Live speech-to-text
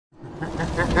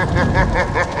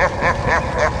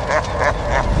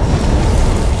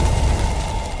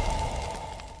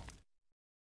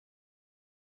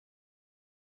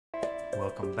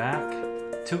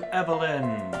to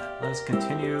Evoland. Let us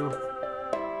continue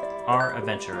our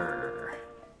adventure,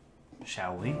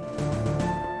 shall we?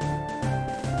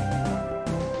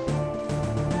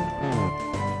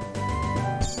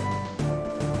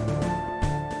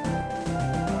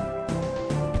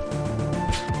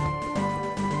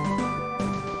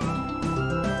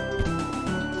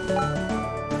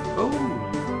 Oh,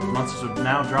 monsters would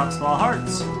now drop small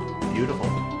hearts. Beautiful.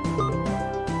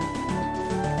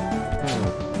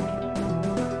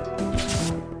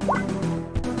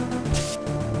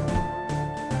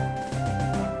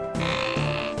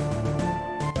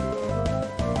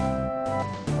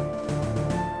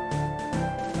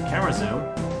 Camera zoom?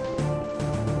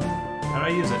 How do I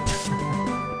use it?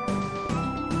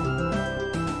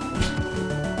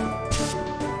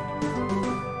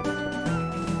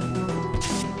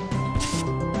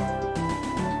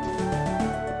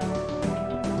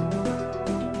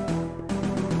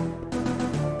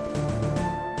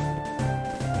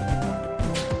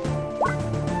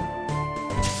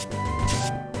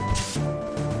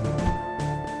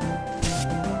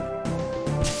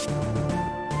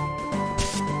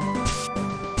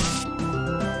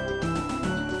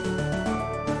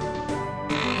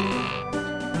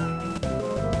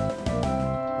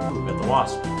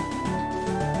 Wasp. So I'm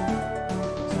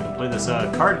gonna play this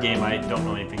card game I don't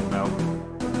know anything about.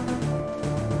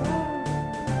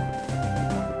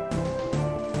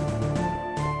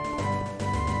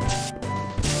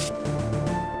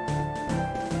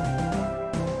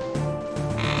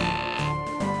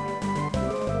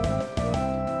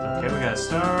 Okay, we got a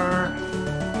star.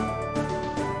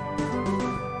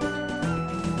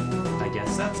 I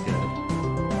guess that's good.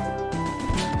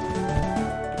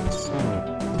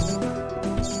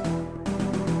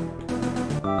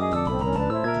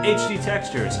 HD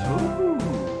textures. Ooh,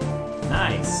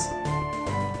 nice.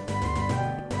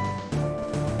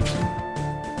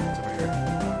 What's over here?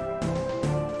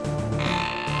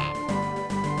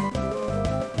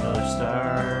 Another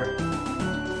star.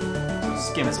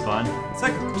 This game is fun. It's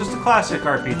like just a classic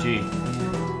RPG.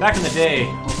 Back in the day,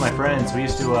 with my friends, we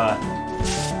used to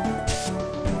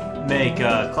make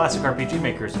classic RPG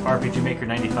makers, RPG Maker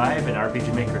 95 and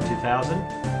RPG Maker 2000,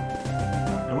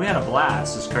 and we had a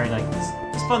blast just creating like this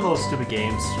fun little stupid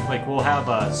games. Like we'll have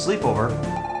a sleepover,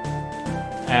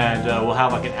 and we'll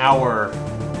have like an hour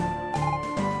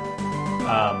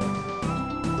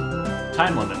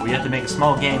time limit. We have to make a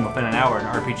small game within an hour in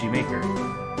RPG Maker.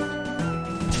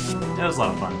 It was a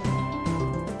lot of fun.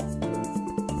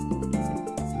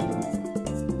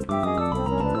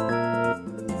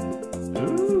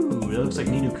 Ooh, it looks like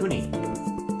Ni no Kuni.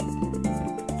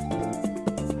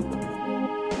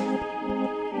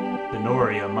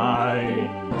 Noria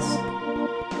Mines.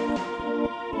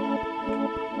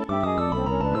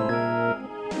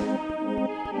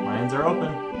 Mines are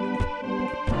open.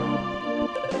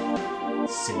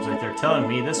 Seems like they're telling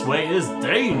me this way is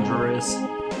dangerous.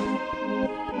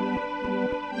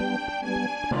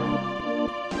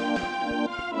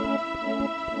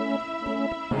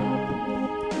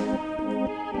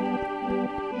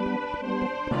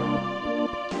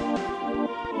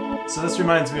 So this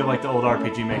reminds me of like the old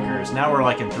RPG makers. Now we're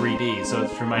like in 3D, so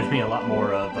it's reminding me a lot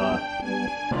more of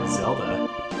Zelda.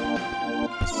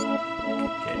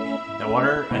 Okay, that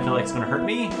water I feel like it's gonna hurt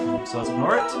me, so let's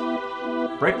ignore it.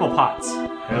 Breakable pots.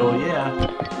 Hell yeah.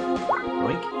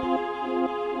 Blink.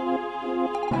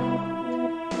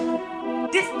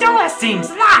 This door seems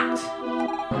locked!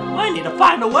 I need to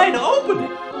find a way to open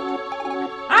it!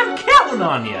 I'm counting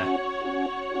on you!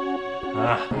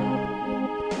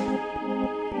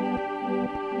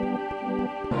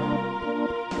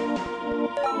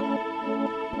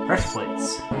 Pressure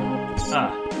plates. Okay,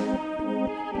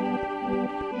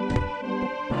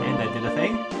 that did a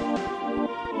thing.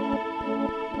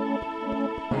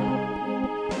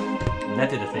 And that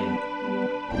did a thing.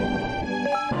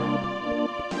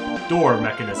 Door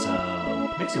mechanism.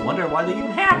 Makes you wonder why they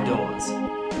even have doors.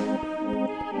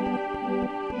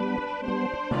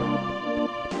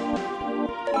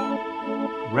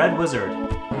 Red wizard.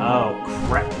 Oh,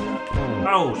 crap.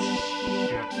 Oh,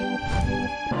 shit.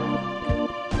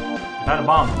 Found a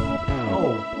bomb.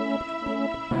 Oh.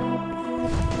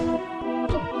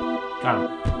 Got him.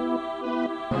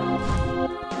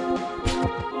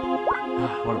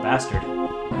 What a bastard.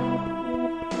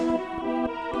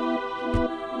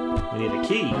 We need a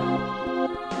key.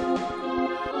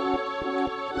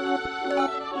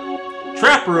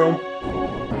 Trap room.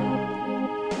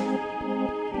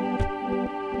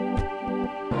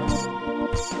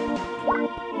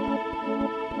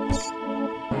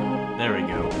 There we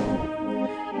go.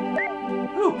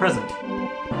 Ooh, present.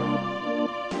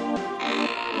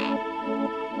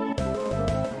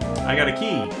 I got a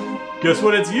key. Guess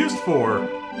what it's used for?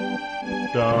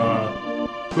 Duh.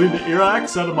 Clean the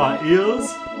earache out of my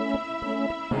ears.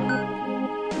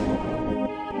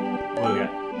 What do we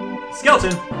got?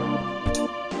 Skeleton!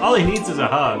 All he needs is a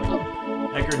hug.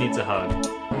 Edgar needs a hug.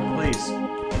 Please.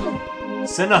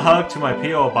 Send a hug to my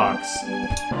P.O. box.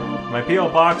 My P.O.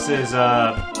 box is,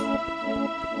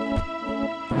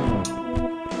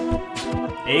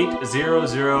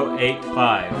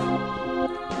 80085.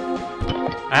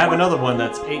 I have another one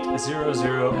that's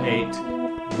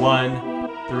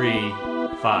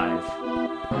 8008135.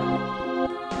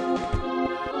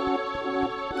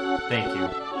 Thank you.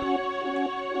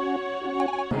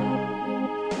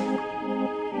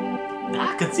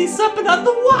 I can see something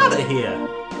underwater here.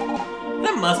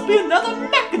 There must be another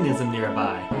mechanism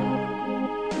nearby.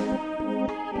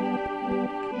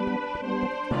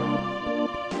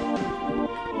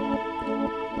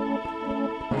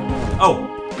 Oh,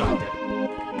 got that.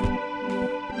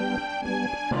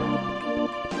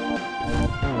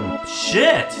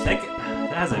 Shit! That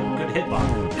has a good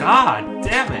hitbox. God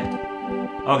damn it!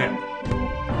 Okay.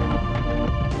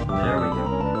 There we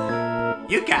go.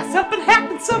 You got something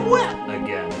happen somewhere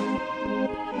again.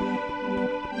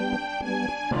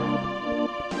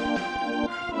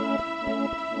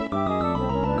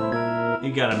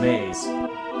 You got a maze.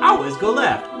 I always go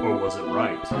left, or was it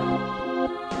right?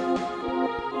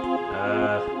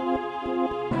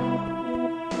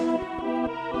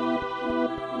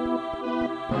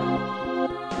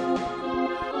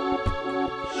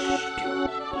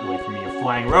 Away from me, you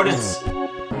flying rodents!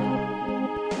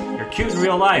 You're cute in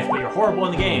real life, but you're horrible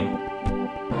in the game.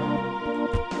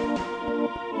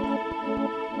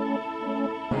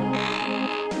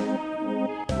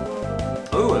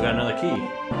 Ooh, I got another key.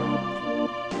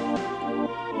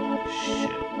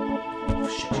 Shit.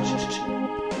 Shit.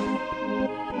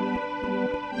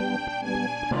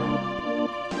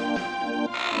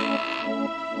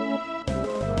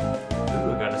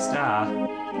 Ooh, I got a star.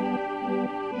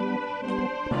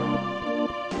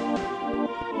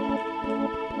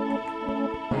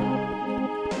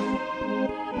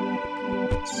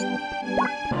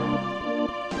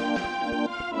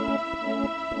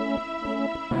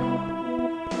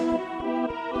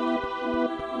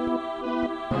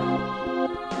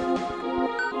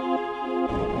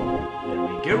 There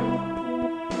we go.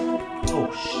 Oh,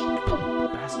 shit.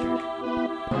 Bastard.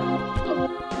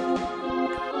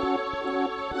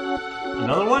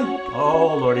 Another one?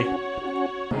 Oh, lordy.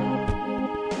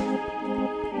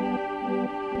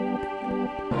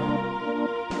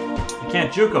 I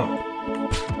can't juke him.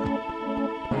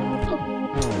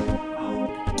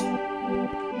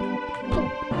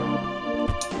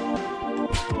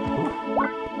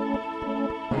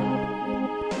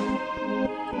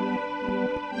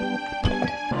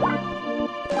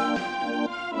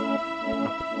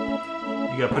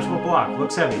 You gotta push the block.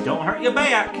 Looks heavy. Don't hurt your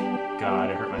back. God,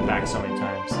 I hurt my back so many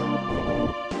times.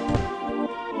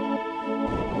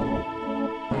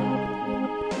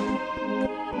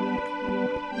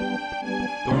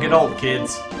 Don't get old,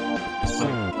 kids.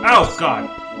 Oh, God.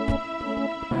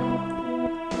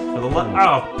 For the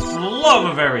love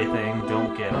of everything,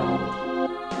 don't get old.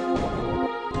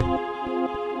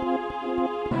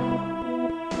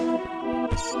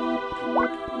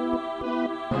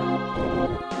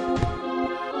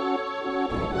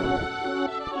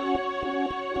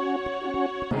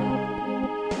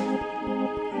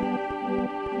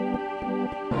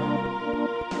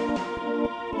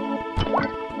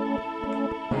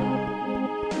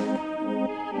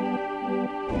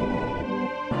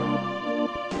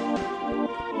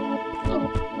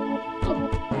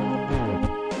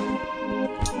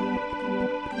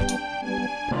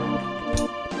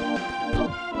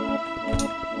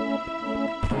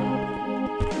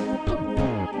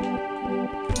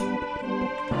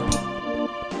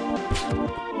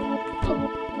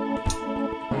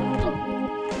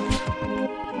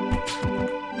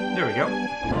 There we go.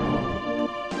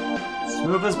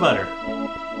 Smooth as butter.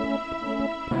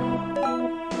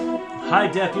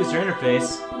 High-def user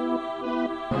interface.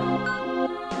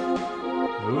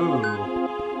 Ooh.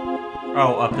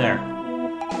 Oh, up there.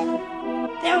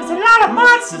 There was a lot of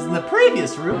monsters in the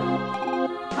previous room.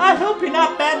 I hope you're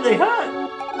not badly hurt.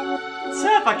 So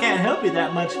if I can't help you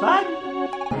that much, bud,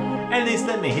 at least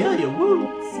let me heal your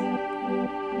wounds.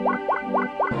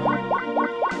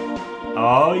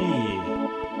 Oh yeah.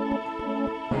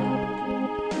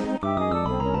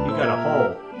 You got a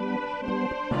hole.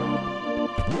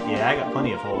 Yeah, I got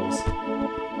plenty of holes. I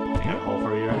got a hole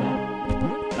for you right now.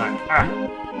 Alright,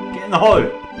 get in the hole!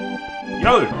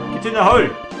 Yo! Get in the hole!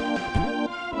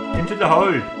 Into the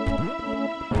hole!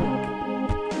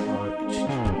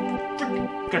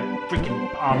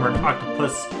 freaking armored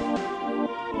octopus.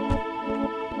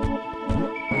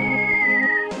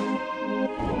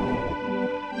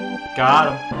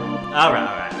 Got him. Alright,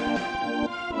 alright.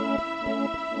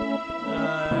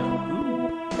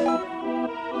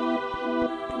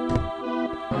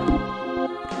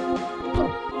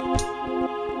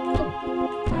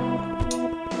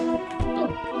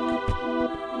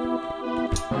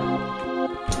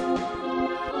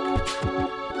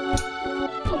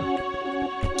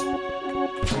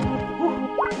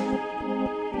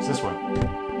 It's this one.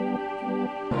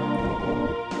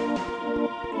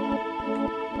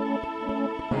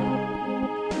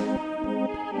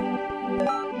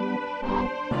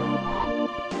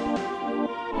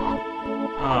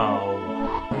 Oh.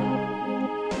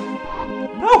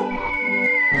 No!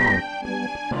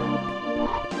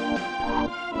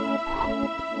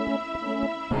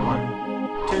 One,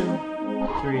 two,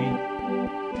 three.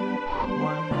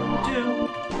 One, two,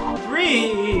 three!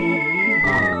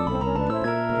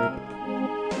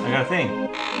 I got a thing.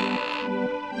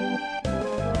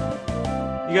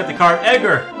 You got the card,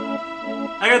 Edgar!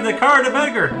 I got the card of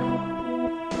Edgar!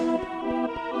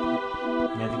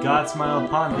 May the God smile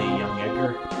upon thee, young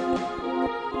Edgar.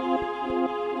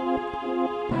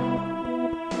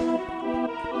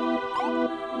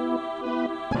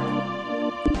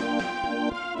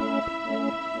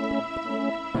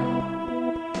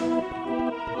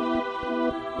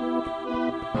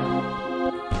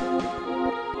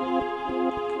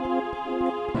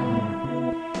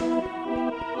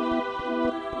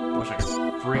 Wish I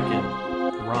could freaking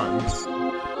run.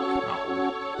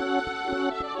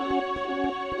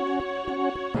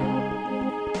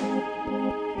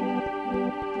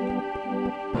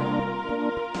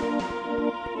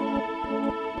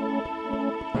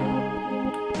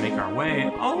 Make our way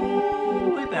all the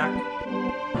way back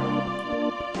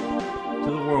to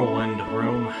the whirlwind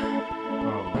room.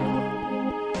 Oh,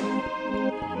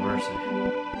 mercy.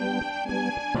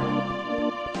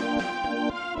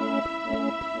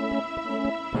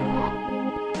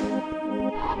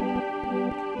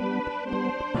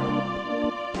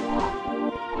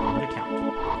 I'm gonna count.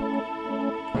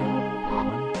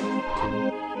 1, 2,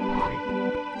 3.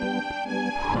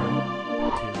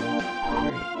 1, 2,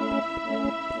 3.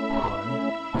 1,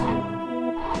 2, 3.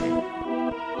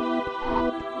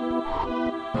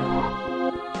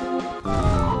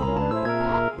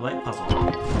 Light puzzle.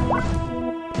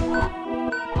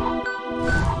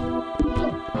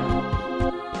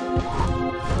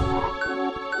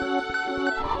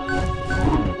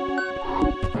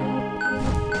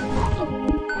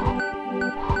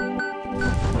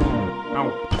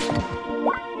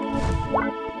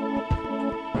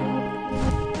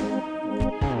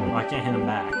 I can't hit him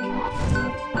back.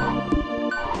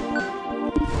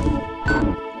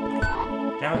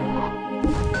 Damn it.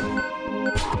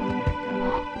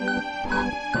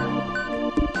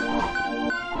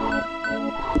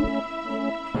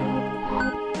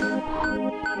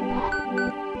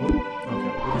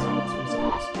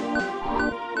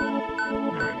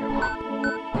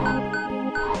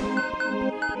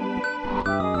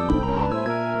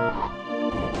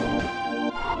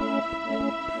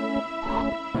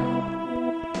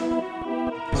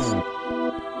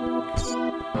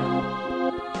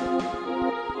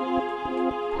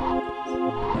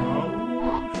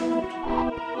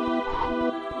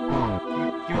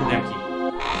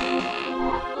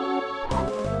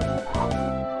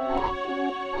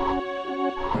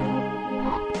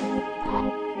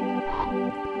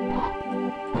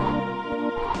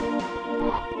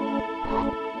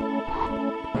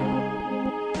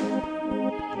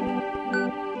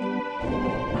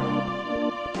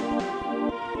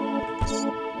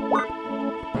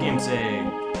 Game save.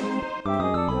 I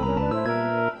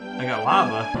got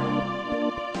lava.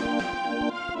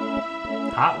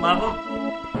 Hot lava?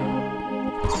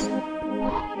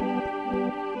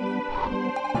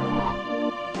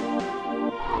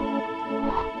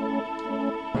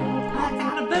 I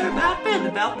got a better feeling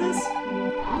about this.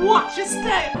 Watch your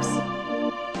steps.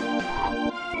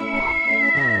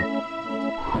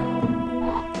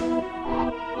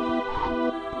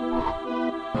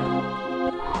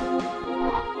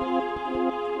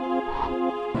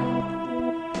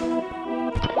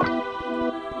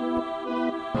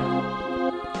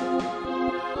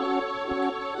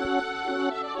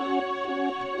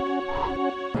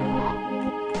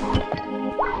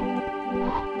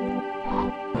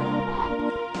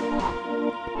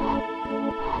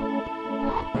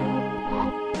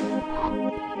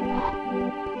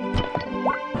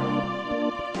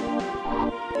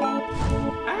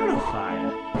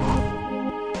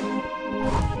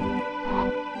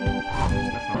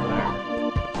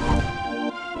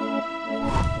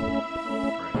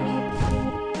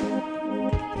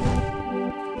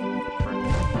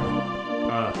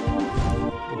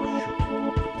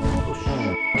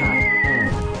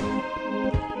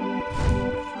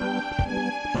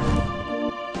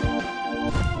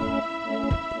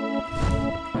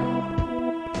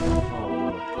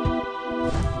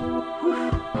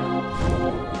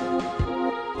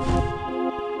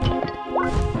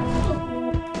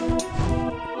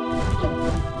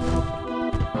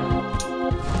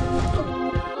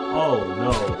 Oh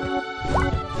no.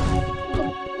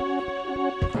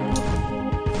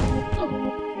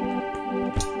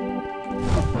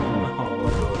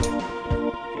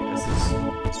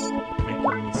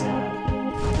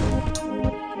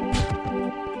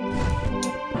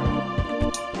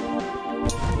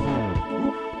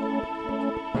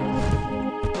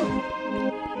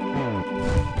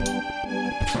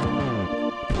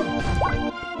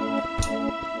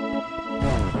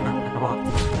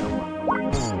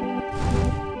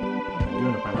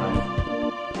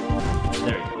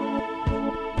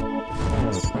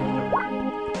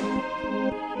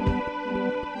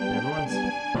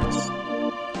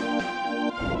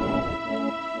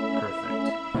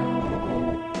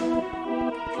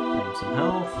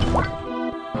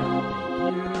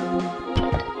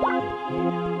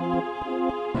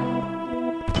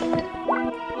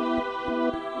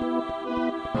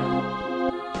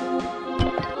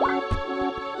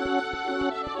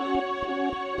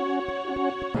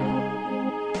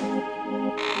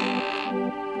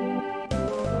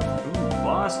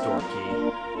 Door key.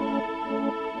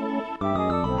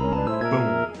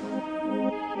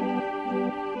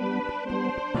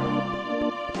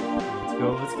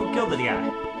 Boom. Let's go kill the guy.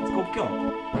 Let's go kill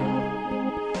him.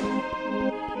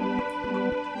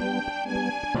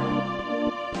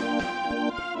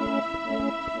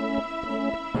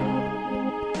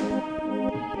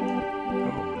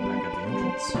 Oh, I got the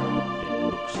entrance. It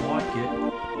looks like it.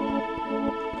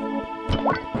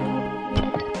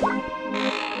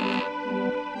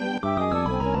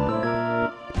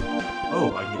 Oh,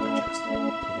 I can get that chest.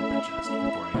 I'll get that chest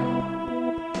before I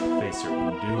face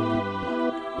certain doom.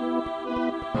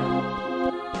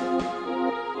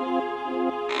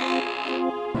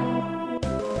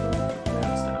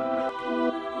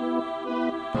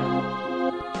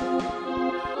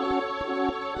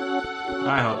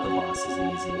 I hope the boss is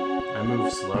easy. I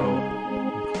move slow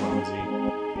and clumsy.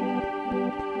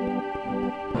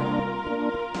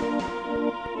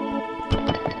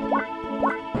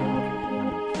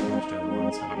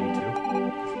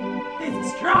 There's a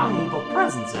strong evil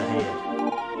presence ahead.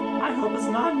 I hope it's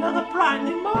not another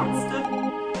frightening monster.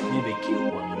 Maybe a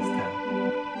cute one this time.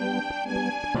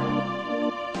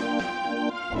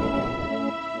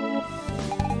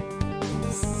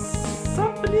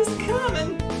 Somebody's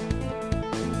coming.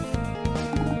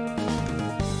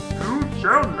 You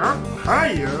shall not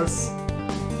pay us.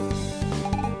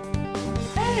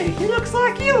 Hey, he looks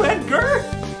like you, Edgar.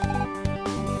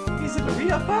 Is it a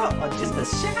real foe or just a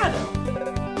shadow?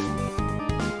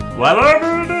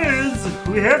 Whatever it is,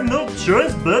 we have no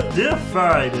choice but to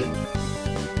fight it.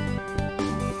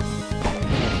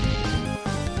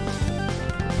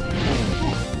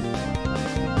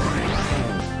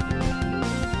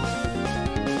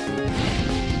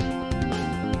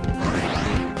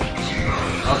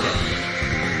 Okay.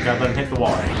 Gotta let him hit the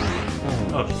wall.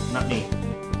 Oh, not me.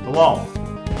 The wall.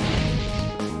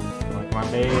 Come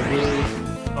on, baby.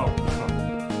 Oh, come on.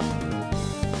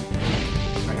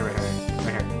 Right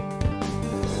here.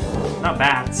 Not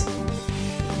bats.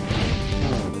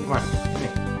 Come on, hit me.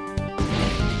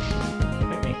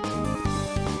 Hit me.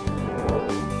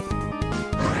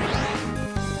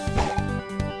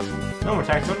 No more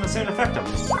attacks wouldn't necessarily affect him.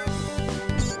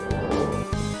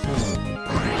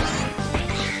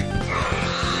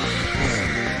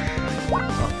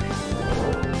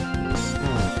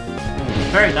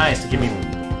 Very nice to give me...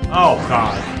 Oh,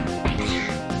 God.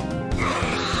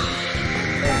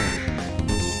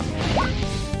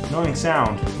 Annoying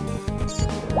sound.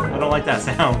 I don't like that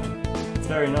sound. It's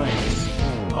very annoying.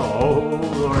 Oh,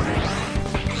 Lord.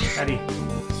 Patty.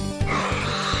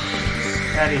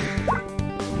 Patty.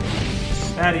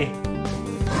 Patty.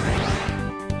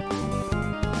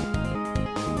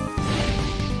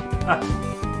 Ah.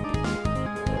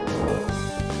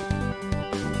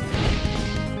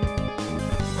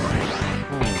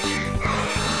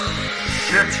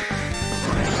 Shit!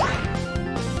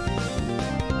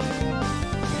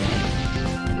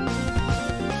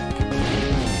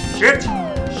 Shit!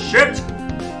 Shit!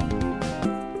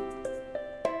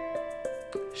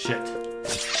 Shit.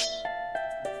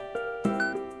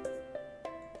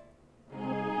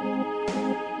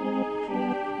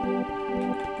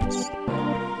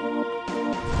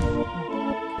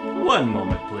 One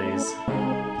moment, please.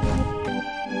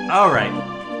 Alright.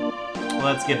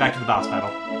 Let's get back to the boss battle.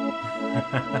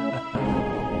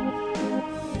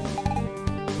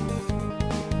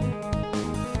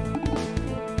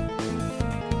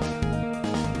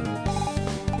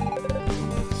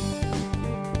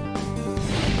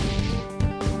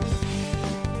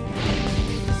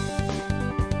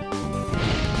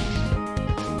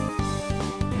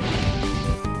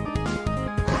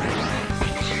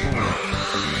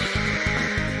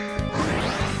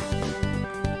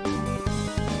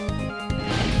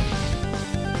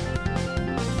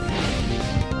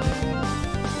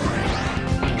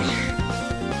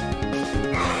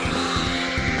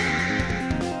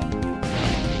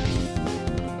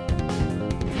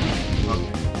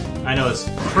 I know his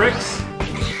tricks. I'm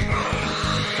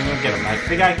gonna get him. I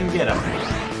think I can get him.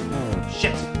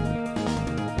 Shit.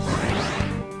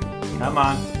 Come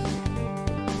on.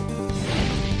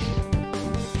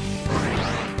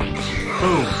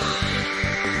 Boom.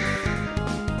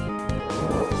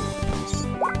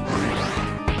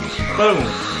 Boom.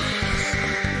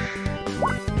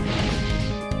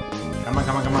 Come on,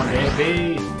 come on, come on,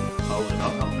 baby. Oh, no.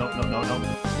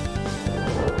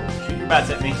 Shoot your bats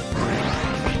at me.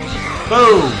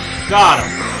 Boom. Got him.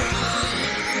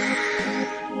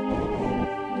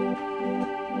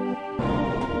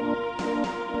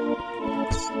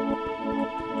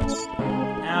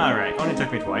 Alright, only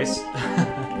took me twice.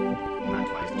 Not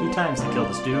twice, 2 times to kill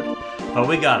this dude. But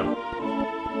we got him.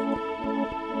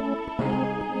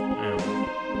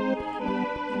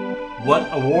 What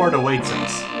award awaits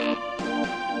us?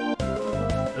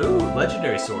 Ooh,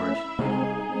 legendary sword.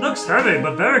 Looks heavy,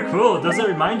 but very cool. Does it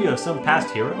remind you of some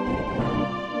past hero?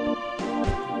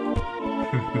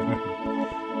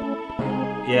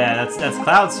 Yeah, that's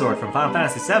Cloud's sword from Final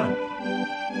Fantasy VII.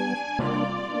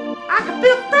 I can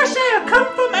feel fresh air come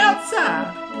from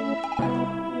outside.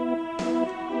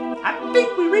 I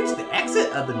think we reached the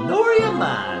exit of the Noria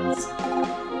mines.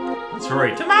 Let's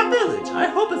hurry to my village. I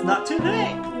hope it's not too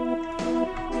late.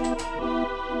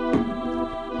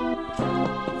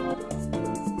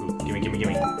 Ooh,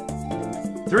 gimme.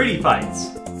 3D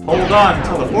fights. Hold on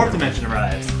until the 4th dimension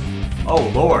arrives.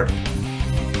 Oh lord.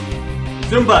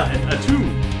 Zumba and Atu.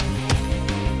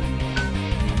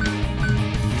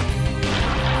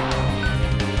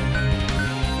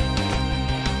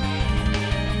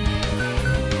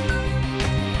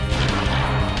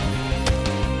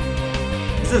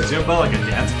 Isn't Zumba like a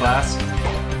dance class?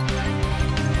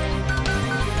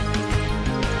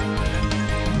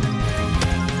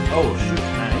 Oh shoot,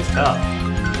 man, he's tough.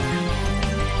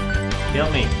 Kill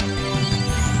me.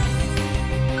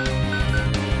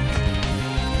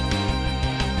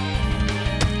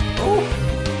 Oh.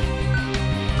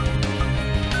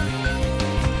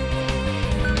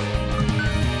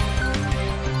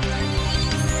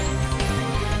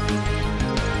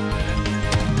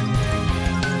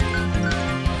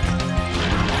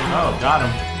 Oh, got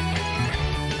him.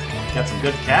 Got some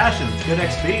good cash and good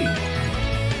XP.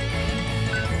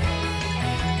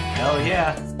 Hell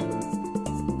yeah.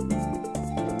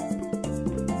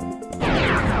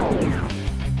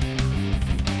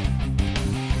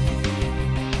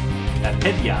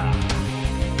 Apedia.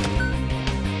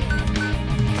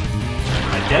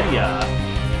 Adedia.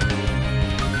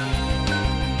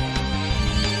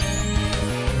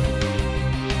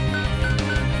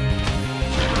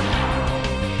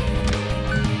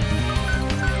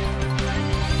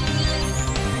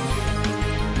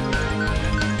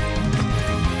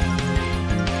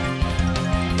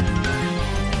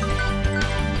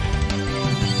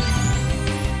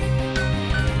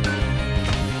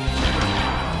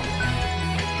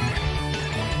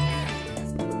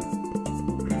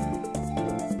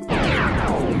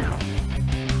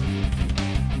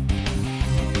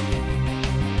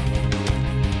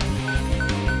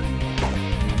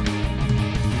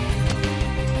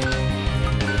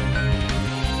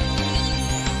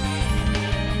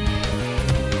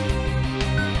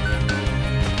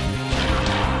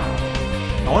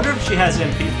 I wonder if she has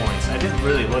MP points. I didn't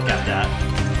really look at that.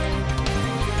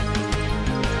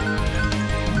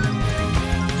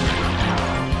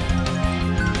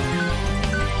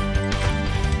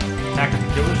 Attack of the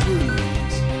Killer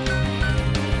Shrews.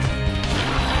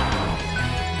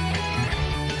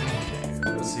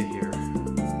 Okay, let's see here.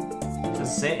 Does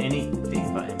it say anything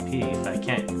about MP if I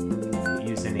can't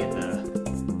use any of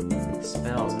the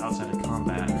spells outside of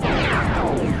combat?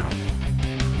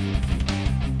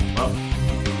 Well,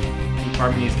 keep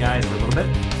farming these guys for a little bit.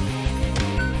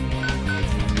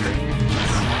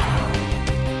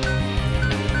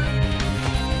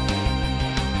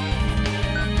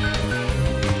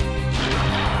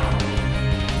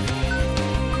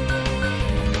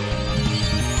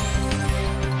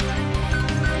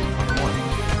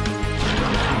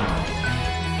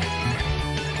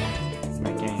 Am I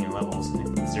gaining any levels?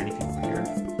 Is there anything over here?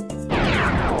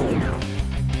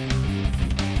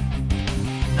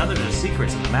 Now that there's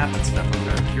secrets in the map and stuff, I'm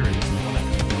very curious. I want to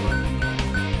explore.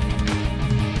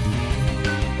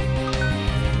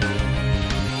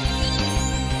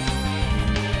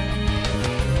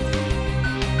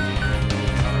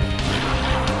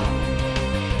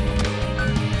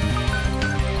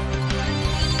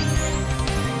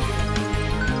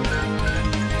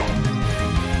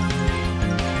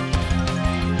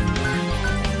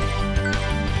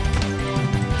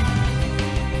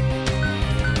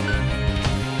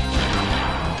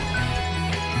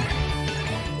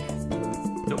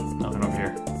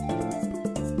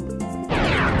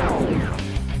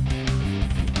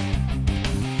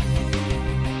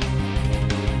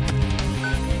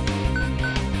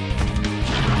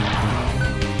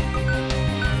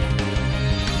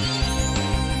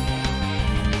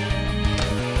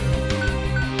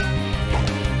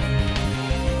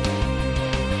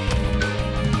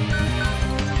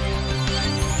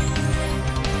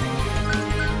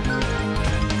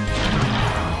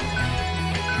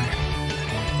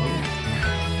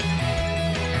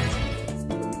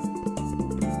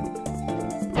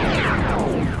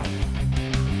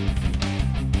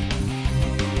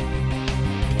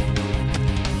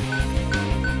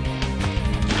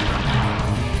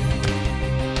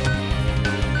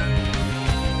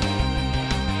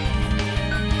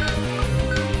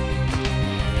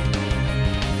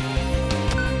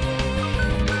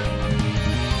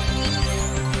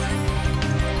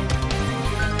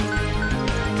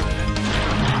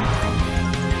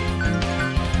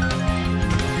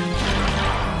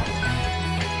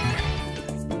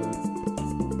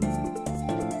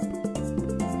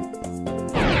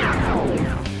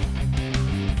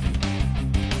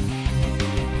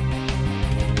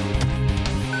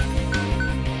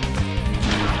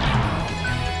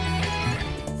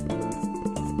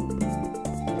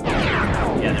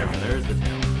 Yeah, there's the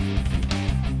tail.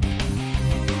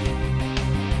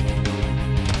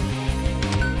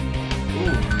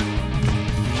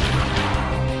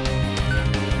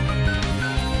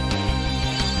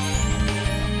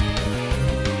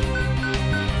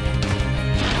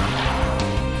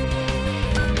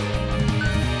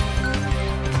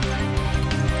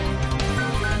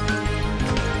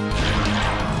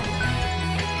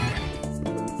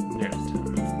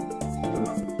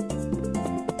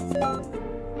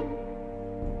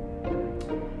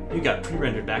 You got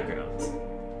pre-rendered backgrounds.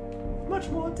 Much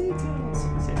more details.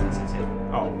 Save.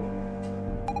 Oh.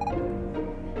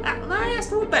 At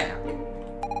last we're back.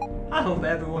 I hope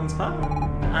everyone's fine.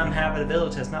 I'm happy the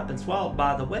village has not been swallowed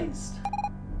by the waste.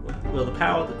 Will the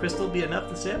power of the crystal be enough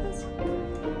to save us?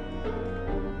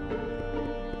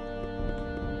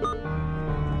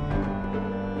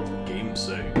 Game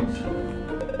saved.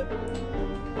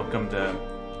 Welcome to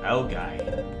Algai.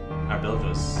 Our village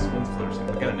was once flourishing.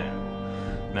 Look at it now.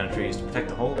 Mana trees to protect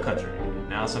the whole country.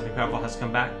 Now something powerful has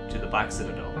come back to the Black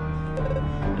Citadel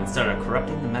and started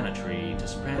corrupting the mana tree to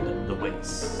spread the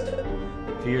waste.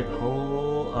 Fear the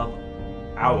whole of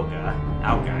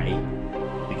Algai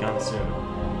will be gone soon.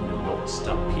 We will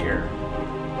stop here.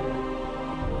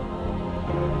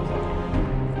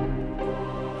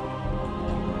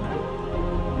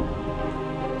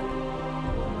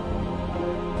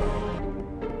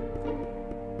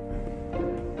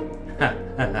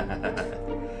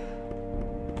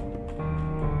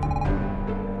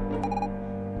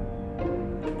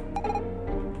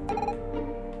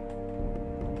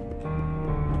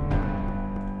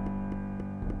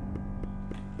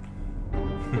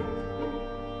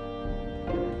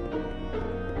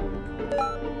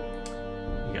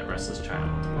 Restless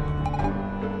child.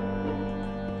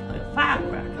 Play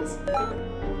firecrackers.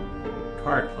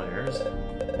 Card players. What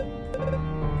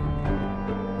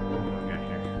do we got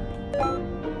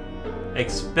here?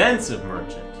 Expensive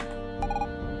merchant.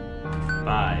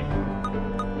 Buy.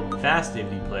 Fast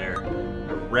AV player.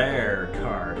 A rare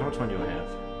card. How much money do I have?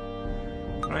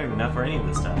 I don't have enough for any of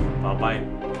this stuff. I'll buy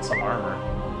some armor.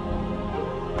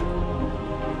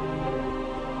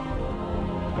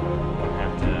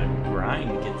 Grind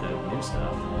to get the new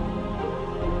stuff.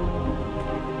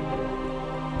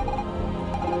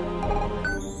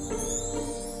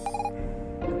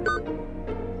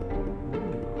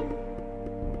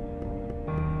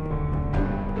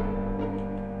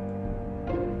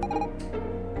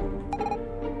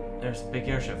 There's a big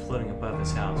airship floating above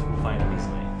his house. We'll find it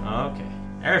easily. Okay.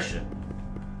 Airship.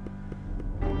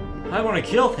 I want to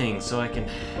kill things so I can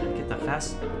get the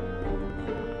fast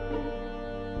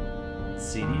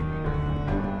CD reader.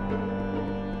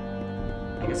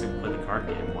 I guess I can play the card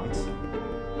game once.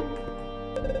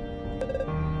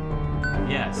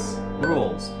 Yes.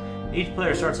 Rules. Each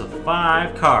player starts with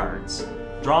 5 cards,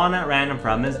 drawn at random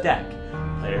from his deck.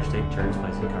 Players take turns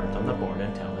placing cards on the board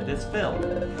until it is filled.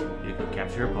 You can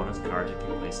capture your opponent's card if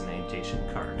you place an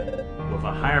adjacent card with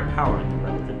a higher power on the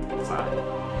relevant side.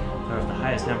 Player with the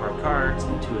highest number of cards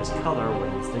into his color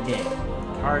wins the game.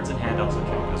 Cards in hand also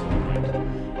count as 1 point.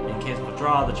 In case of a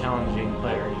draw, the challenging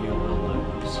player, you will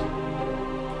lose.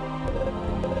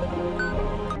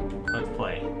 Let's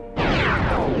play.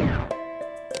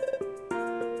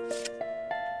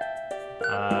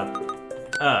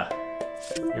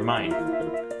 You're mine.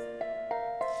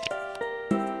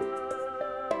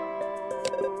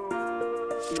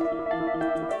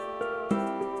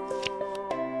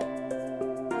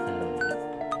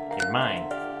 You're mine.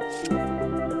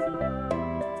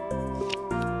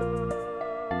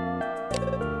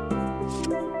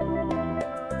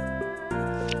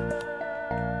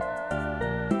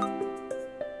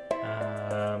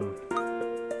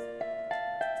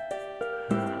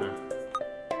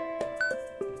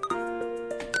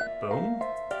 Boom.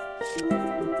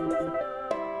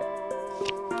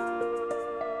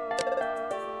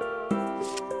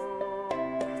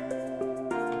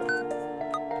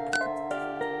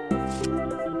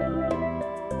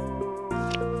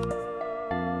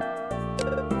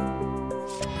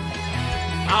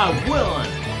 I won!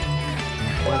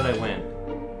 What did I win?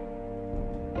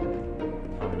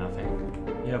 Probably nothing.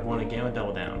 You have won a game of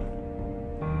Double Down.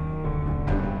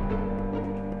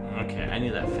 Okay, I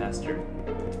need that faster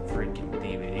freaking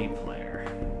DVD player.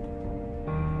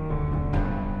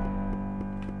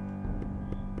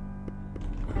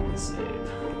 Let me save.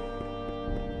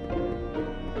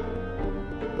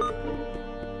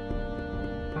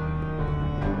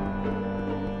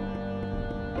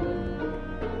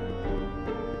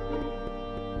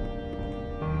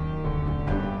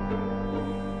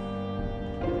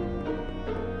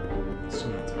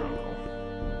 Someone's her uncle.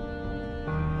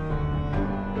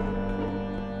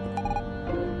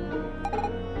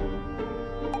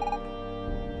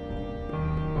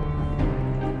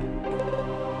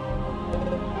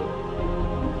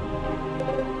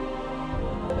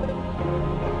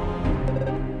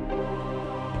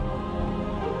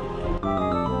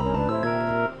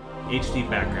 HD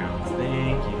backgrounds.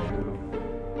 Thank you.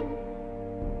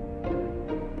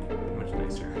 Much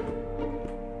nicer.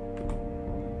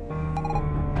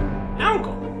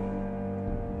 Uncle!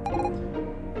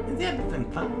 Is everything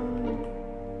fine?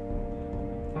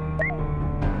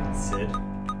 Sid.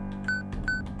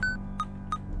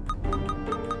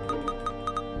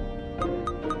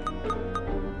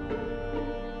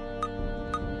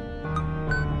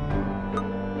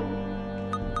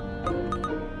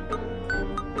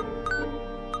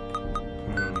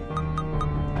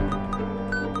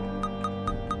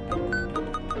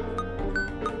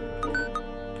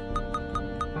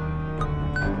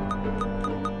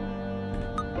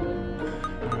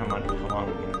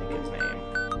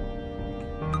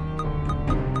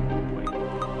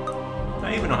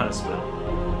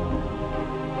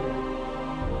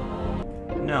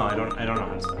 No, I don't know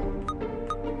how to spell.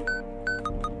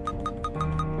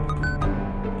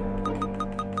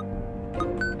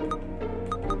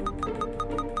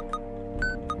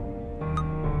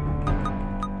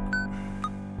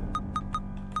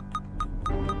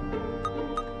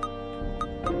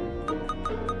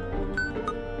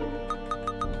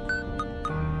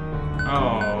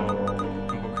 Oh,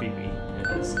 Uncle Creepy it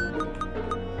is.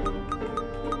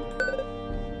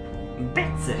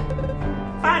 Betsy!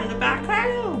 Find the back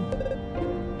home!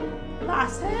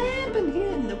 Lots happened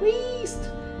here in the west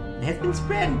and has been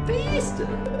spreading fast.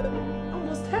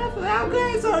 Almost half of our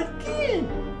guys are kin.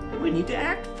 We need to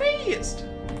act fast.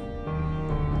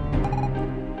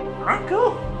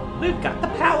 Uncle, we've got the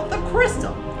power of the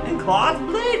crystal and Claw's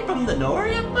blade from the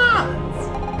Noria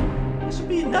mines. This should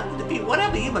be enough to defeat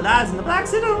whatever evil lies in the Black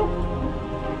Citadel.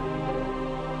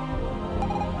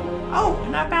 Oh,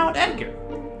 and I found Edgar.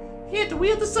 He had to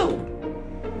wield the sword.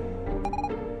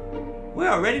 We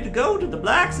are ready to go to the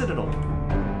Black Citadel.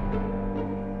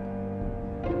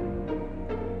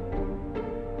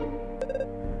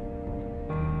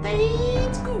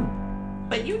 That's good.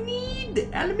 But you need the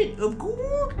element of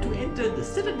gold to enter the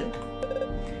Citadel.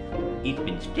 It's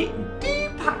been split in 2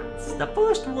 parts. The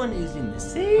first one is in the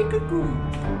sacred groove.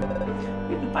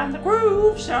 You can find the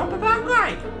groove south of our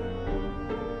guide.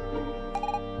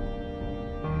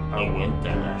 I went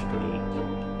there last week,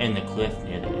 and the cliff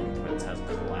near the entrance has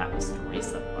collapsed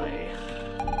recently.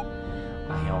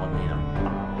 I all need a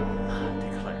bomb,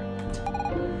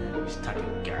 declared. He's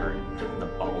talking Garrett, the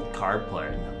bald card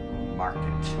player in the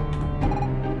market.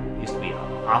 He used to be an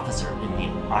officer in the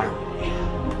army.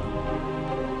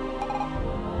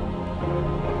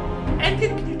 And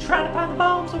can you try to find the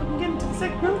bomb so we can get into the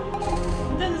second group?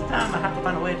 Then this time I have to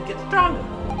find a way to get stronger.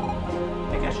 I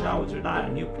think I should always rely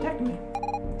on you protecting me.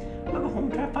 I'll go home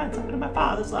and try to find something in my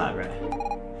father's library.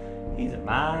 He's a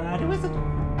mighty wizard.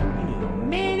 He knew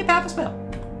many powerful spells.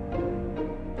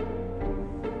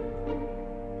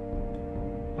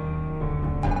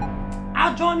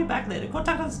 I'll join you back later. Go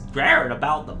talk to this Garrett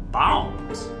about the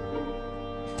bombs.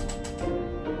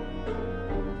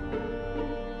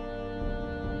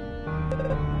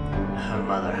 Her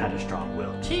mother had a strong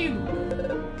will too.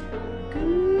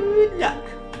 Good luck.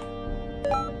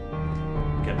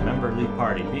 Get a member leave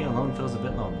party. Being alone feels a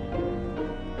bit lonely.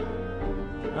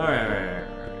 Alright.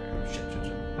 Shit.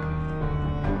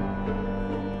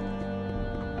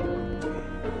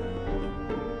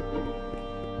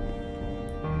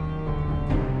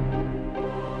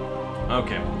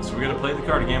 Okay, so we're gonna play the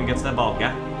card game against that bald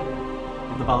guy.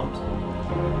 With the bombs.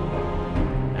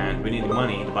 And we need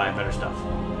money to buy better stuff.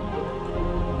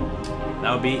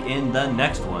 That will be in the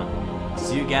next one.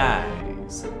 See you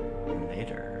guys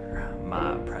later,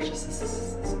 my precious.